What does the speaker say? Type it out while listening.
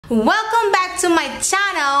Welcome back to my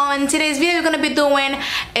channel. In today's video we're gonna be doing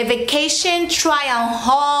a vacation try on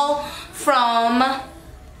haul from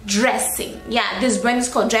Dressing. Yeah, this brand is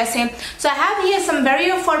called Dressing. So I have here some very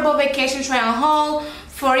affordable vacation try on haul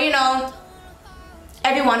for, you know,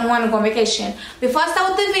 everyone who want to go on vacation. Before I start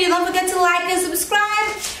with the video, don't forget to like and subscribe,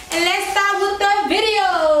 and let's start with the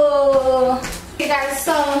video. Okay guys,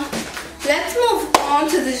 so let's move on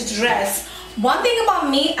to this dress. One thing about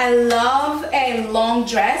me, I love a long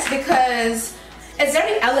dress because it's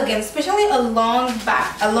very elegant, especially a long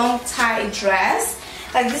tie dress.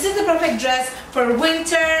 Like this is the perfect dress for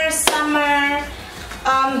winter, summer.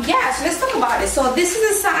 Yeah, so let's talk about it. So this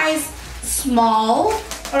is a size small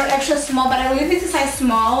or extra small, but I believe it's a size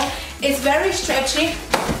small. It's very stretchy.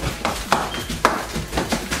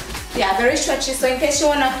 Yeah, very stretchy. So in case you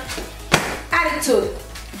wanna add it to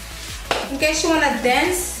it, in case you wanna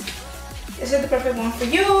dance, this is the perfect one for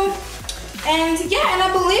you. And yeah, and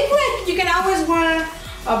I believe like you can always wear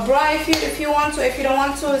a bra if you want to. If you don't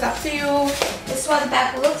want to, it's up to you. This is what the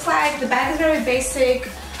back looks like. The back is very basic,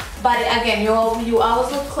 but again, you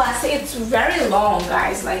always look classy. It's very long,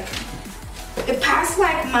 guys. Like it past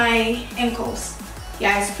like my ankles.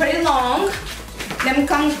 Yeah, it's pretty long. Let me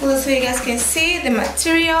come close so you guys can see the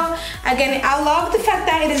material. Again, I love the fact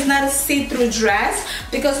that it is not a see-through dress,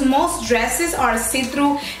 because most dresses are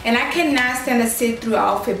see-through, and I cannot stand a see-through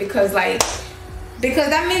outfit because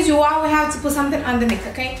that means you always have to put something underneath.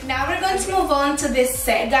 Okay, now we're going to move on to this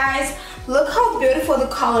set, guys. Look how beautiful the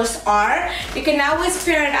colors are. You can always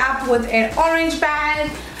pair it up with an orange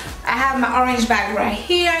bag. I have my orange bag right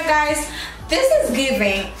here, guys. This is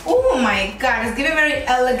giving, oh my god, it's giving very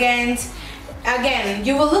elegant. Again,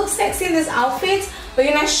 you will look sexy in this outfit, but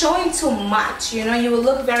you're not showing too much, you know. You will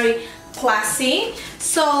look very classy.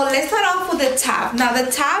 So let's start off with the top. Now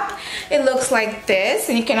the top, it looks like this,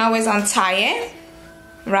 and you can always untie it,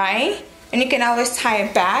 right? And you can always tie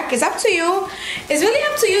it back. It's up to you. It's really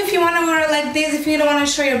up to you if you want to wear it like this. If you don't want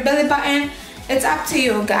to show your belly button, it's up to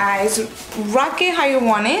you, guys. Rock it how you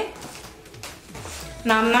want it.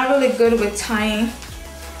 Now I'm not really good with tying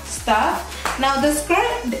stuff. Now the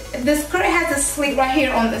skirt has a slit right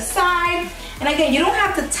here on the side, and again, you don't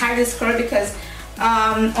have to tie the skirt because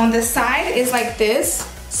on the side is like this,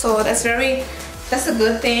 so that's a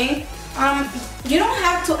good thing. You don't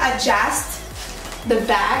have to adjust the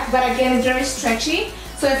back, but again, it's very stretchy.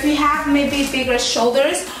 So if you have maybe bigger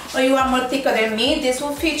shoulders or you are more thicker than me, this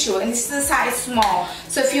will fit you, and this is a size small.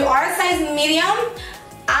 So if you are a size medium,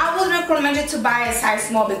 I would recommend you to buy a size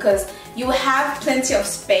small because you have plenty of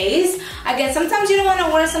space. Again, sometimes you don't want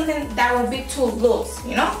to wear something that will be too loose,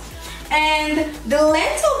 you know. And the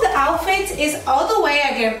length of the outfit is all the way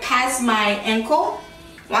again past my ankle.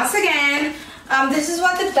 Once again, this is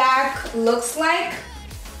what the back looks like.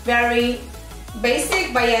 Very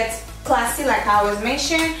basic but yet classy, like I was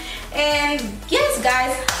mentioning. And yes,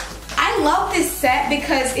 guys, I love this set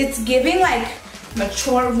because it's giving like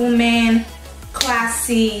mature woman,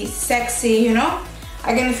 classy, sexy, you know.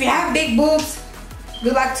 Again, if you have big boobs,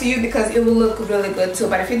 good luck to you because it will look really good too.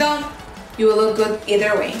 But if you don't, you will look good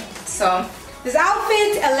either way. So this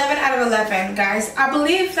outfit, 11 out of 11, guys. I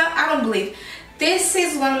don't believe. This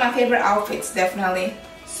is one of my favorite outfits, definitely.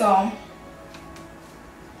 So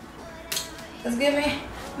let's make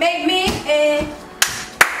me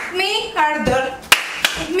harder,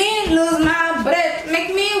 make me lose my breath,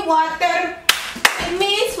 make me water, make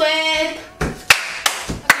me sweat.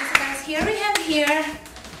 Here we have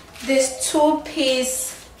this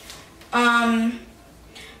two-piece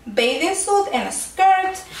bathing suit and a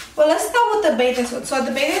skirt. Well, let's start with the bathing suit. So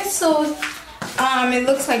the bathing suit, it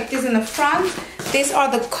looks like this in the front. These are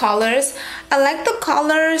the colors. I like the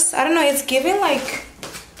colors. I don't know, it's giving like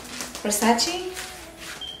Versace.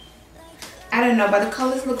 I don't know, but the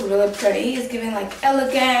colors look really pretty. It's giving like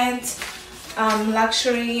elegant,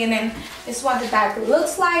 luxury, and then this is what the back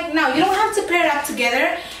looks like. Now you don't have to pair it up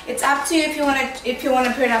together. It's up to you if you want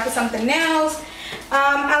to pair it up with something else.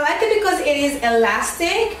 I like it because it is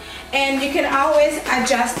elastic, and you can always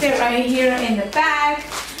adjust it right here in the back.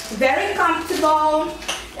 Very comfortable.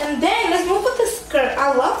 And then let's move with the skirt.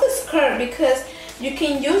 I love the skirt because you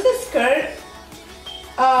can use the skirt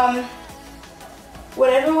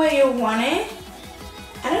whatever way you want it.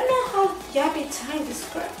 I don't know how y'all be tying the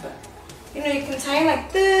skirt, but you know, you can tie it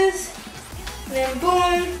like this, and then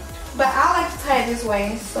boom. But I like to tie it this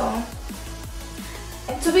way. So,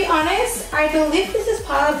 and to be honest, I believe this is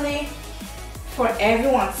probably for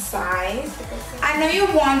everyone's size. I know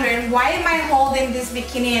you're wondering, why am I holding this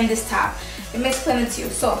bikini and this top? Let me explain it to you.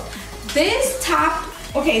 So, this top,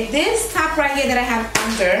 okay, this top right here that I have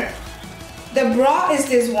under, The bra is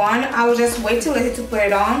this one. I was just way too lazy to put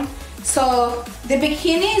it on. So the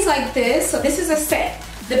bikini is like this. So this is a set.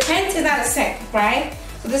 The pants is not a set, right?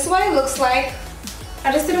 So this is what it looks like.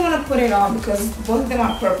 I just didn't want to put it on because both of them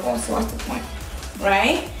are purple. So what's the point,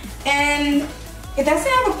 right? And it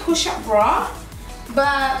doesn't have a push-up bra,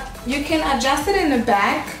 but you can adjust it in the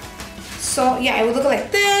back. So yeah, it would look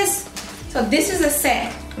like this. So this is a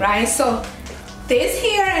set, right? So this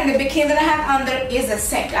here and the bikini that I have under is a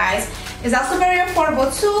set, guys. It's also very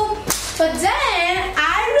affordable too. But then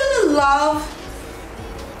I really love,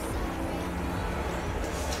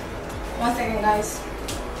 one second, guys.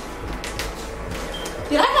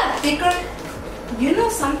 Did I got thicker? You know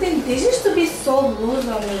something? This used to be so loose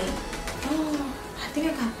on me. Oh, I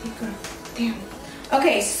think I got thicker. Damn.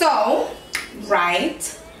 Okay, so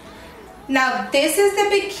right now this is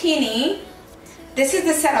the bikini. This is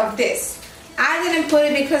the set of this. I didn't put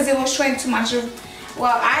it because it was showing too much of.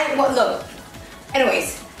 Well, look.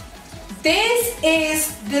 Anyways, this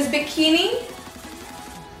is this bikini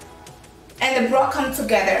and the bra come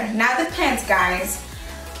together. Now the pants, guys.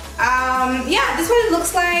 Yeah, this is what it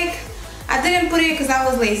looks like. I didn't put it because I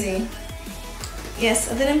was lazy. Yes,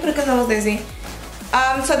 I didn't put it because I was lazy.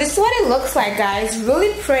 So this is what it looks like, guys.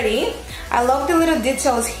 Really pretty. I love the little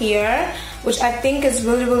details here, which I think is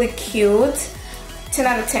really, really cute. 10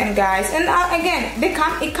 out of 10, guys. And again,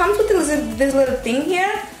 it comes with this little thing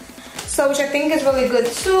here, so which I think is really good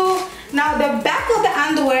too. Now the back of the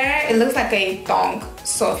underwear, it looks like a thong.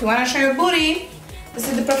 So if you want to show your booty, this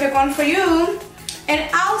is the perfect one for you. And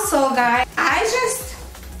also, guys,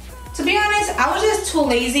 to be honest, I was just too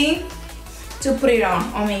lazy to put it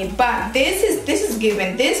on me. But this is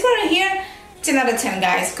given. This right here, 10 out of 10,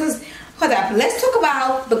 guys. Because hold up, let's talk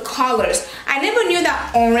about the colors. I never knew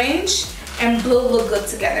that orange and blue look good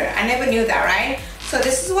together. I never knew that, right? So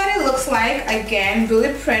this is what it looks like. Again,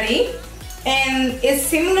 really pretty, and it's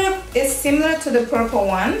similar to the purple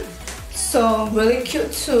one. So really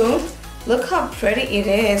cute too. Look how pretty it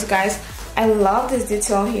is, guys. I love this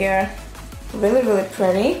detail here. Really, really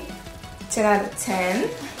pretty. 10 out of 10.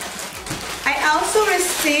 I also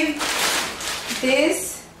received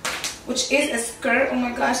this, which is a skirt. Oh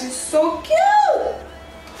my gosh, it's so cute.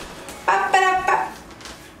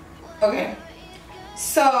 Okay,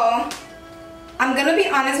 so I'm gonna be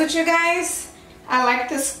honest with you guys. I like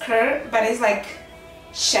this skirt, but it's like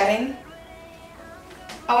shedding.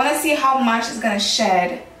 I want to see how much it's gonna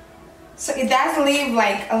shed. So it does leave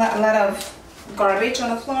like a lot of garbage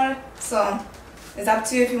on the floor. So it's up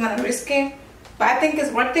to you if you want to risk it. But I think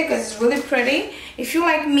it's worth it because it's really pretty. If you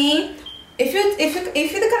like me, if you're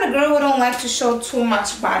the kind of girl who don't like to show too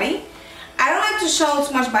much body, I don't like to show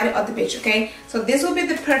too much body on the beach, okay? So this will be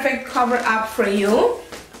the perfect cover up for you.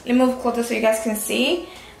 Let me move closer so you guys can see.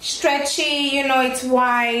 Stretchy, you know, it's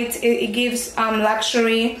white. It gives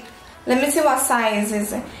luxury. Let me see what size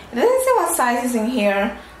is it. It doesn't say what size is in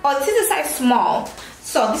here. Oh, this is a size small.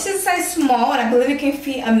 So this is a size small, and I believe it can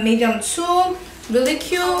fit a medium too. Really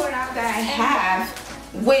cute. That I have,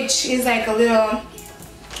 which is like a little.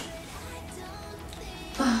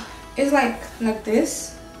 It's like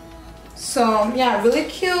this. So yeah, really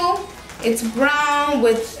cute. It's brown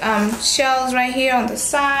with shells right here on the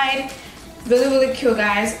side. Really, really cute,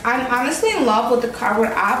 guys. I'm honestly in love with the cover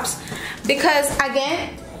ups because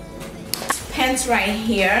again, pants right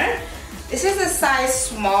here. This is a size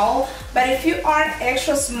small, but if you are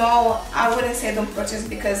extra small, I wouldn't say don't purchase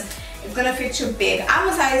because it's gonna fit you big. I'm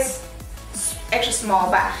a size extra small,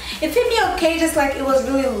 but it fit me okay, just like it was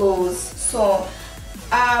really loose. So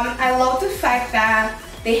I love the fact that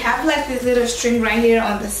they have like this little string right here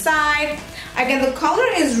on the side. Again, the color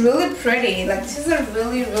is really pretty. Like this is a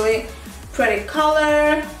really, really pretty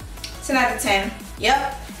color. 10 out of 10.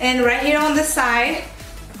 Yep. And right here on the side,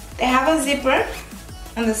 they have a zipper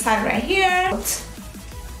on the side right here.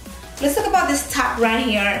 Let's talk about this top right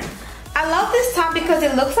here. I love this top because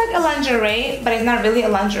it looks like a lingerie, but it's not really a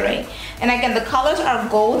lingerie. And again, the colors are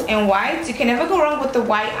gold and white. You can never go wrong with the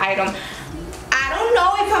white item. I don't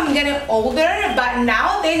know if I'm getting older, but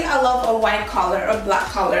nowadays I love a white color or black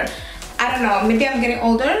color. I don't know, maybe I'm getting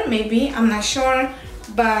older, maybe, I'm not sure.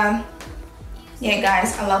 But yeah,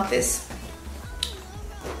 guys, I love this.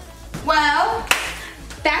 Well,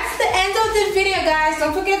 that's the end of the video, guys.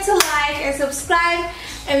 Don't forget to like and subscribe,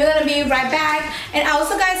 and we're gonna be right back. And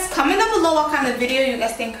also, guys, comment down below what kind of video you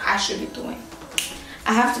guys think I should be doing.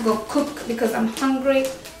 I have to go cook because I'm hungry.